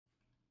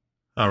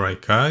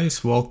Alright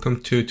guys,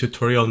 welcome to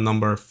tutorial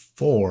number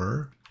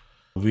 4.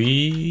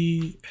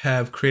 We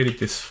have created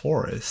this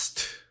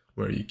forest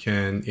where you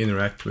can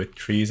interact with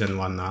trees and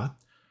whatnot,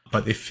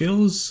 but it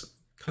feels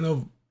kind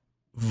of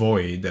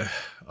void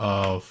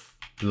of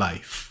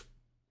life.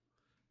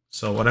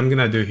 So what I'm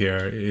gonna do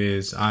here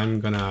is I'm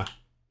gonna,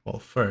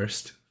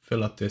 first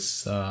fill up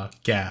this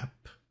gap.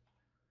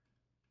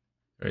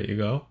 There you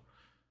go.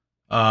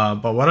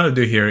 But what I'll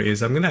do here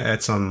is I'm gonna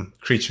add some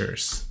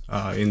creatures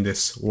in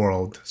this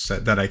world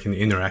that I can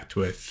interact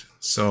with.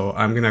 So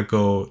I'm gonna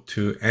go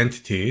to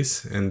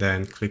entities and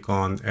then click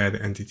on add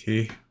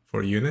entity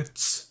for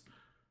units.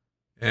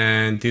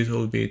 And this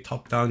will be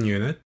top-down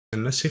unit.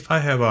 And let's see if I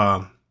have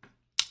a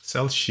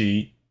cell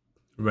sheet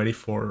ready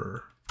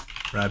for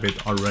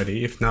rabbit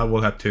already. If not,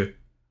 we'll have to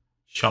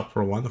shop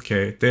for one.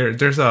 Okay,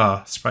 there's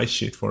a sprite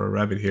sheet for a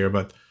rabbit here,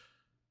 but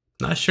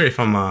not sure if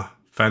I'm a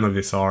fan of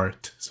this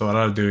art. So what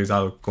I'll do is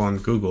I'll go on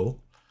Google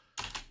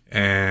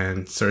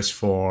and search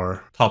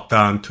for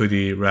top-down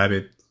 2D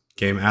rabbit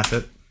game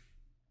asset.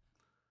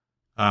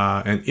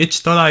 And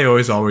itch.io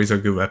is always a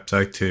good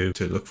website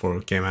to look for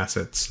game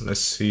assets.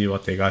 Let's see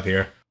what they got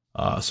here.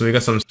 So we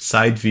got some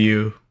side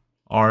view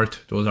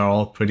art. Those are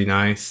all pretty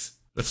nice.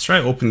 Let's try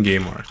open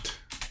game art.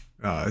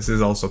 This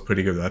is also a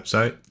pretty good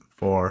website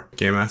for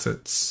game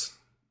assets.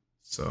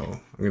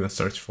 So I'm gonna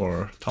search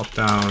for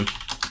top-down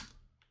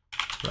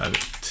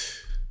rabbit.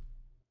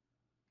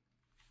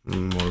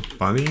 More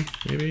bunny,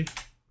 maybe?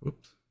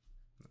 Oops.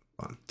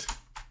 Bunt.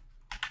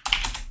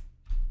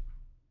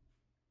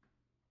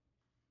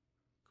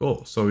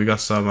 Cool. So we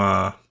got some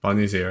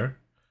bunnies here.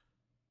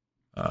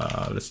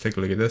 Let's take a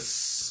look at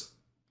this.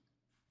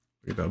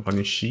 We got a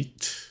bunny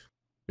sheet.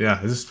 Yeah,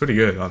 this is pretty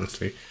good,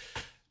 honestly.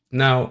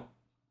 Now,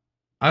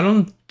 I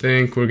don't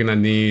think we're gonna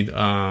need...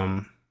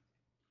 I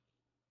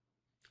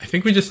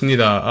think we just need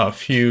a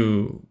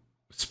few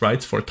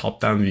sprites for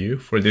top-down view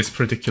for this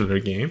particular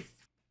game.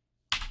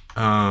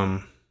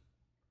 So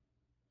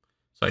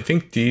I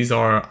think these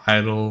are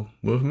idle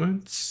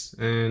movements,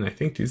 and I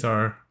think these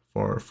are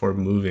for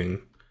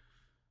moving.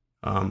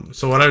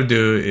 So what I'll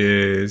do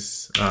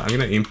is I'm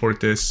gonna import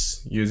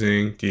this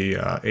using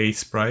the A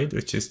sprite,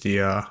 which is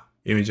the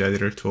image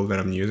editor tool that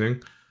I'm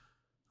using.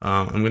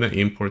 I'm gonna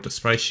import the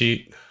sprite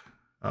sheet,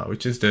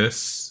 which is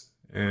this,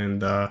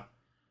 and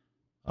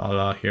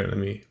I'll here, let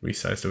me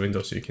resize the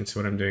window so you can see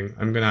what I'm doing.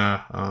 I'm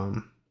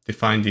gonna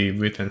define the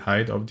width and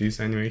height of these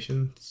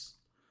animations.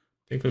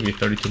 I think it'll be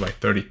 32 by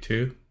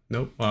 32.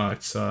 Nope,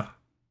 it's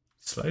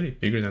slightly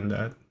bigger than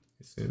that,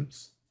 it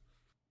seems.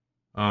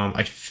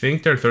 I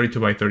think they're 32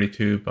 by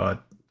 32,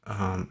 but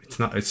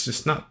it's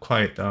just not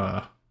quite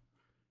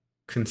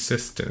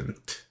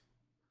consistent.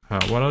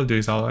 What I'll do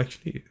is I'll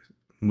actually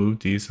move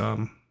these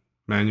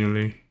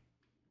manually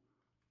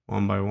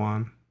one by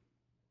one.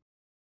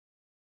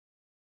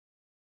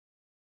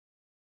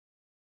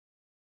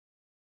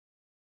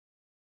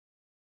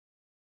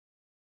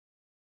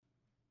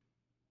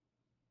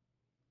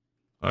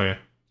 Oh yeah,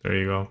 there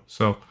you go.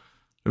 So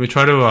let me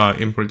try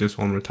to import this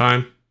one more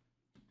time.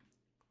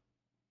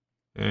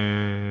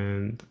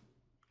 And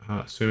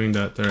assuming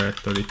that they're at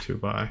 32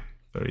 by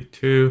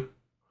 32,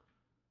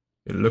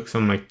 it looks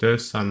something like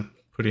this. I'm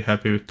pretty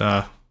happy with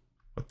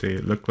what they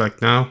look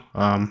like now.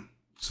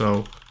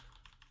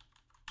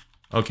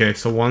 Okay,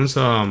 so one's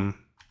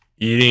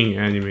eating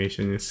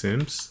animation, it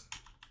seems,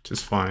 which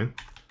is fine.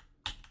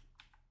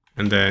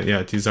 And then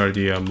yeah, these are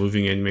the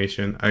moving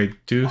animation. I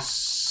do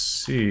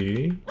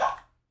see.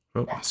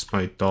 Oh, it's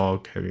my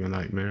dog having a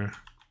nightmare.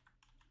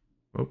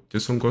 Oh,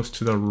 this one goes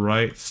to the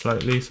right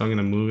slightly, so I'm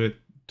gonna move it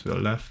to the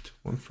left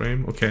one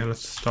frame. Okay,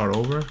 let's start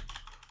over.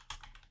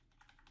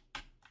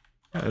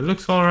 Yeah, it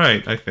looks all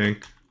right, I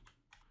think.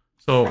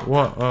 So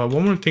what?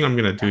 One more thing I'm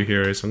gonna do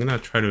here is I'm gonna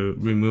try to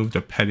remove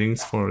the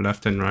paddings for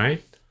left and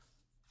right.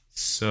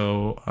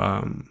 So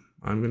I'm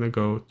gonna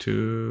go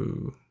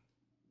to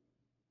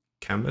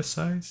canvas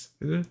size.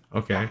 Is it?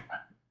 Okay,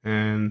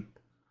 and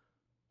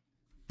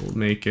we'll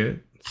make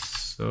it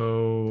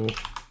so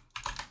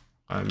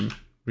I'm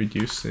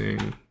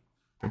reducing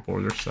the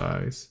border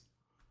size.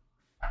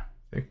 I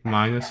think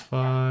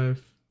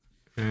 -5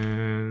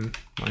 and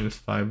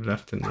 -5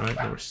 left and right,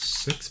 or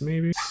 6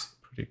 maybe.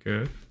 Pretty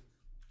good.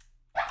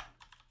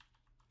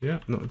 Yeah,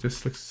 no,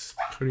 this looks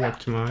pretty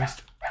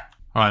optimized.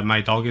 Alright,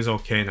 my dog is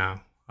okay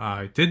now.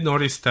 I did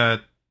notice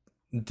that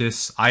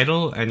this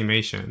idle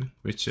animation,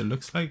 which it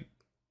looks like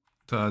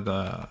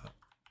the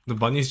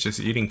bunny is just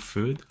eating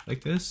food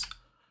like this,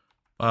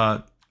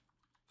 but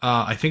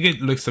I think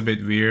it looks a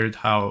bit weird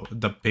how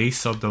the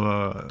base of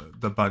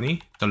the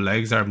bunny, the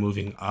legs are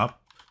moving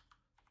up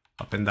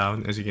and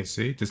down, as you can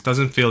see. This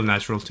doesn't feel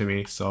natural to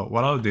me. So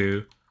what I'll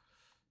do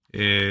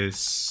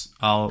is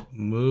I'll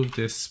move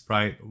this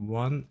sprite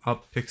 1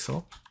 up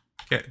pixel.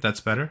 Okay, that's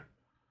better.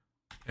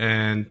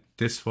 And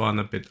this one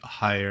a bit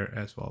higher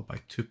as well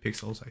by 2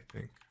 pixels, I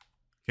think.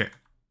 Okay,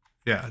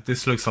 yeah,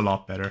 this looks a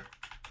lot better.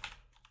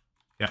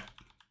 Yeah.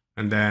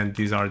 And then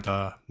these are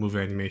the movie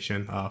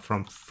animation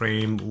from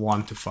frame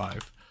 1 to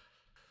 5.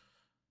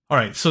 All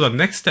right, so the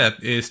next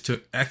step is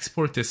to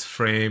export this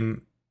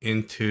frame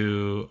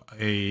into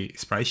a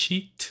sprite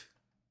sheet.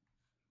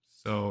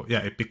 So yeah,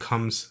 it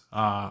becomes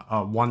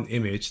one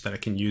image that I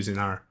can use in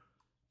our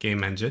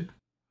game engine.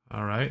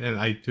 All right, and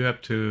I do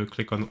have to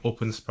click on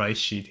open sprite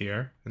sheet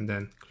here and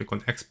then click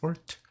on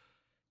export.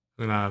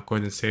 I'm gonna go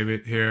ahead and save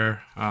it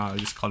here.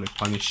 Just call it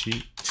bunny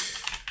sheet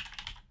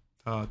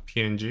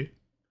png.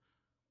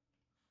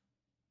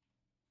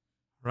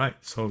 Right,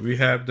 so we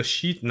have the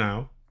sheet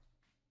now.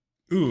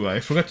 Ooh, I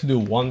forgot to do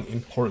one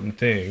important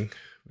thing,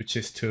 which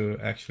is to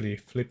actually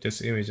flip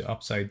this image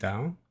upside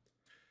down.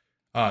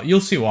 You'll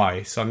see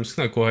why. So I'm just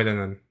gonna go ahead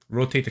and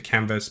rotate the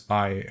canvas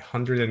by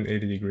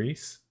 180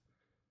 degrees.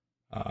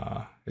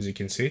 As you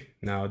can see,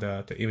 now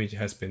the image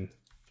has been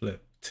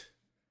flipped.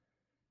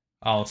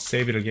 I'll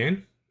save it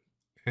again.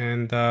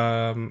 And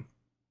now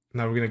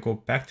we're gonna go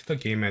back to the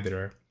game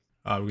editor.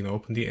 We're gonna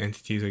open the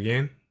entities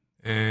again.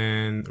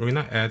 And we're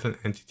gonna add an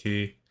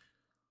entity,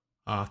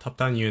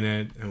 top-down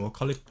unit, and we'll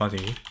call it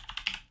bunny.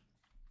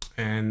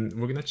 And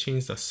we're gonna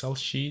change the cell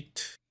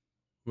sheet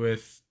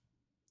with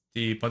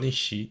the bunny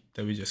sheet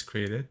that we just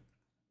created.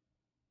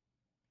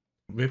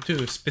 We have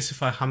to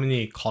specify how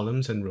many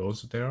columns and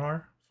rows there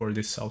are for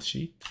this cell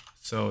sheet.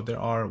 So there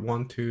are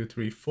 1, 2,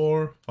 3,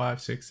 4,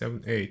 5, 6,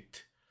 7,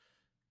 8.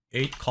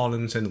 8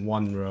 columns and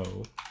 1 row.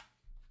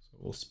 So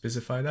we'll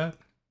specify that.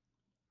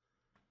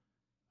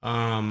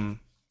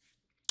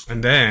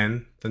 And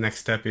then the next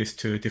step is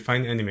to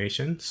define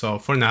animation. So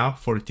for now,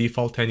 for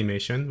default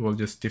animation, we'll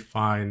just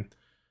define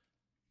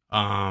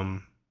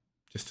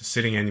just a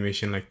sitting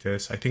animation like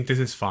this. I think this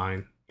is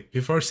fine.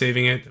 Before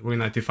saving it, we're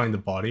gonna define the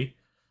body.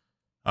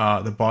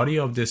 The body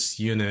of this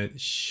unit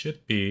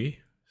should be,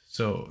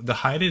 so the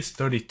height is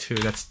 32,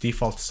 that's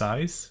default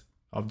size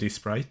of the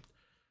sprite.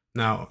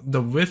 Now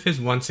the width is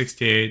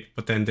 168,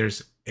 but then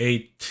there's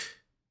 8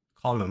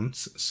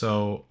 columns.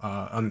 So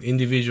an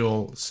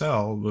individual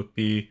cell would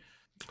be,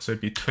 so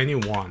it'd be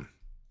 21.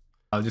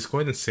 I'll just go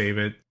ahead and save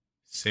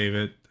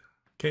it.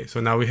 Okay,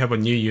 so now we have a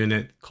new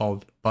unit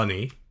called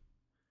bunny.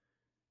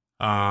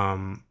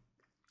 And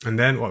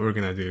then what we're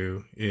gonna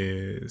do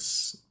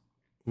is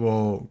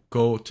we'll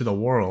go to the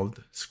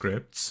world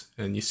scripts,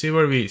 and you see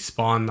where we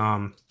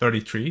spawn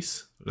 30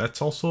 trees.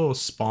 Let's also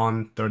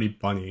spawn 30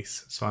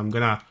 bunnies. So I'm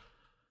gonna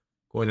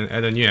go ahead and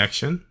add a new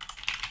action.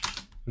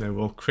 And then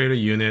we'll create a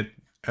unit,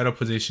 add a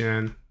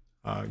position,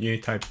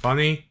 unit type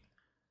bunny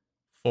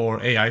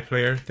for AI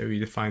player that we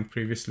defined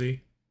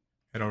previously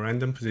at a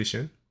random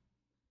position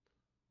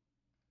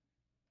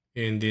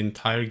in the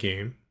entire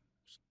game,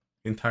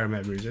 entire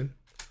map region,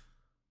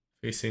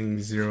 facing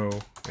 0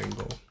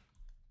 angle.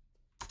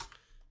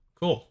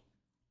 Cool.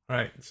 All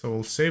right, so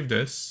we'll save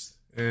this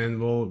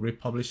and we'll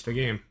republish the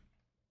game.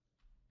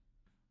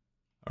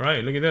 All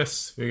right, look at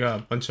this. We got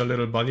a bunch of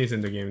little bunnies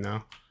in the game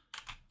now.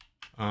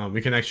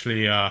 We can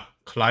actually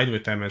collide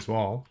with them as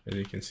well, as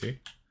you can see.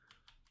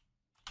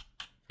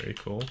 Very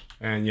cool.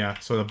 And yeah,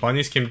 so the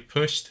bunnies can be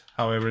pushed,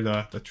 however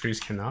the trees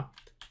cannot.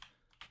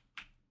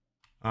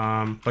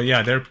 But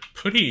yeah, they're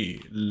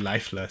pretty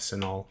lifeless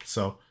and all.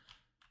 So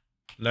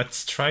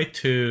let's try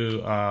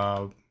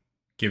to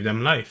give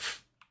them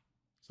life.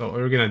 So what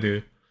we're gonna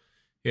do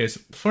is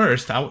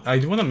first, I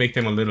do want to make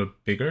them a little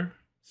bigger,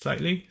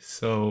 slightly.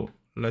 So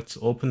let's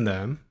open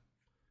them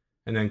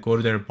and then go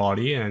to their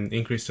body and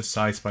increase the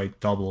size by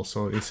double.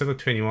 So instead of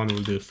 21,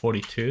 we'll do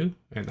 42,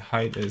 and the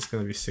height is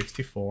gonna be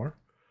 64.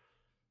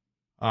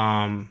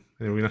 And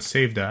we're gonna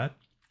save that.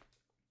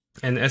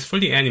 And as for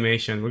the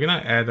animation, we're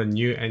gonna add a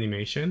new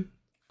animation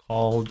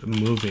called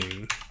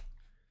moving,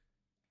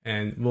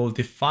 and we'll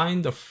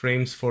define the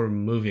frames for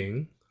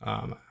moving.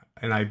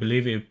 And I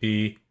believe it'd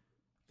be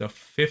the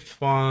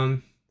 5th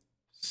one,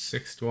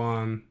 6th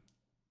one,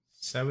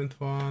 7th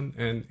one,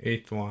 and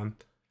 8th one.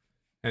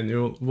 And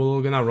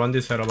we're gonna run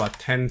this at about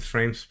 10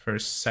 frames per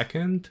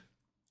second,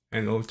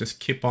 and it'll just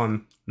keep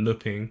on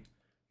looping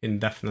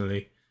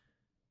indefinitely.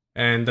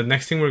 And the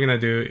next thing we're gonna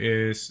do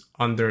is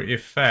under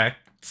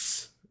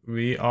effects,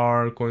 we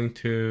are going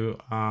to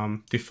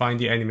define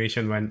the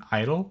animation when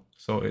idle.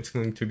 So it's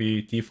going to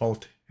be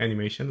default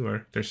animation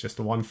where there's just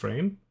one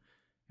frame.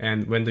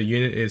 And when the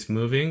unit is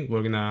moving,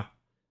 we're gonna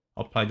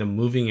apply the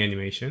moving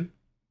animation.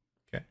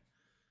 Okay.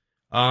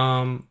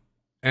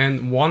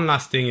 And one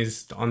last thing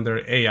is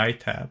under AI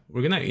tab.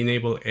 We're gonna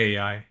enable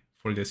AI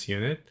for this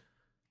unit.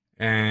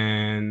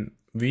 And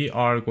we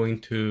are going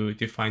to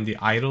define the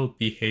idle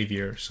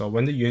behavior. So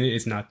when the unit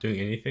is not doing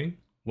anything,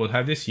 we'll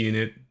have this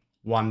unit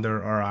wander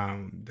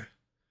around.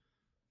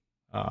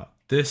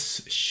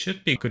 This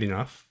should be good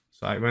enough.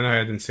 So I went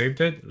ahead and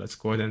saved it. Let's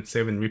go ahead and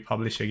save and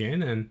republish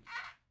again and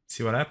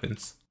see what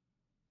happens.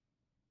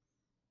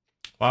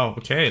 Wow,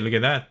 okay, look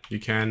at that. You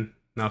can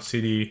now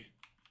see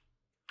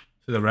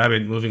the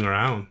rabbit moving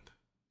around.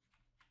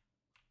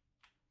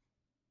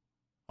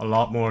 A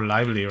lot more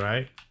lively,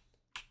 right?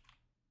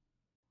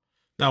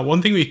 Now,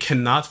 one thing we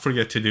cannot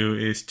forget to do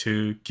is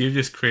to give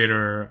this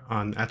creator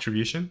an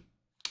attribution.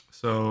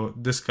 So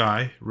this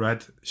guy,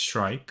 Red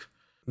Strike,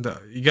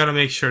 you gotta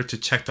make sure to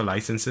check the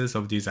licenses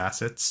of these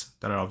assets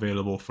that are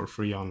available for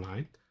free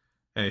online.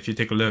 And if you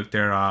take a look,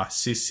 there are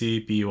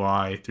CC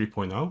BY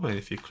 3.0. And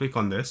if you click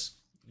on this,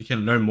 you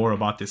can learn more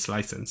about this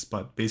license.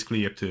 But basically,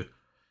 you have to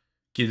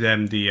give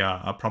them the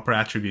a proper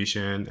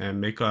attribution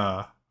and make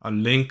a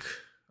link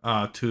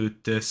to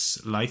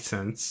this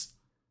license.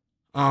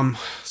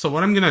 So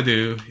what I'm gonna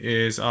do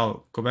is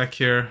I'll go back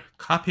here,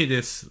 copy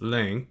this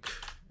link,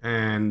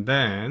 and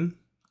then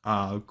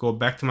I'll go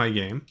back to my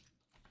game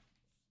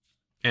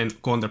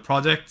and go under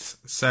projects,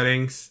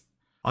 settings.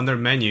 Under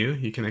menu,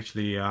 you can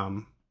actually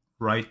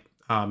write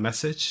a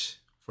message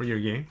for your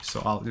game.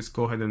 So I'll just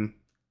go ahead and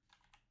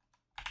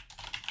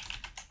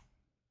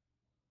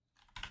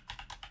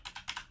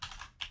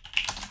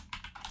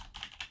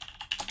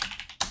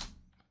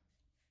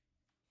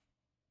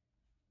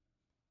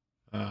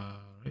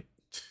right,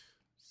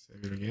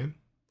 save it again.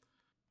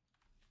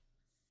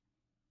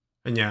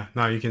 And yeah,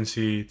 now you can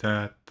see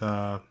that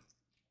the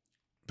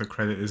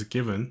credit is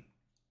given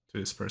to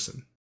this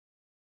person.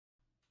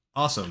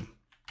 Awesome.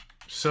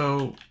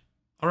 So,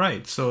 all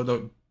right, so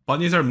the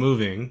bunnies are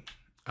moving,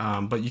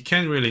 but you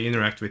can't really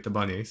interact with the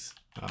bunnies.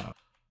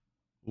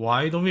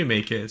 Why don't we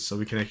make it so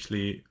we can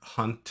actually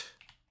hunt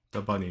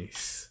the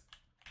bunnies?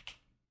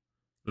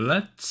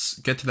 Let's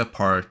get to the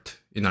part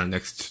in our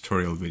next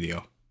tutorial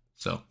video.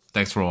 So,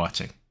 thanks for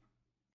watching.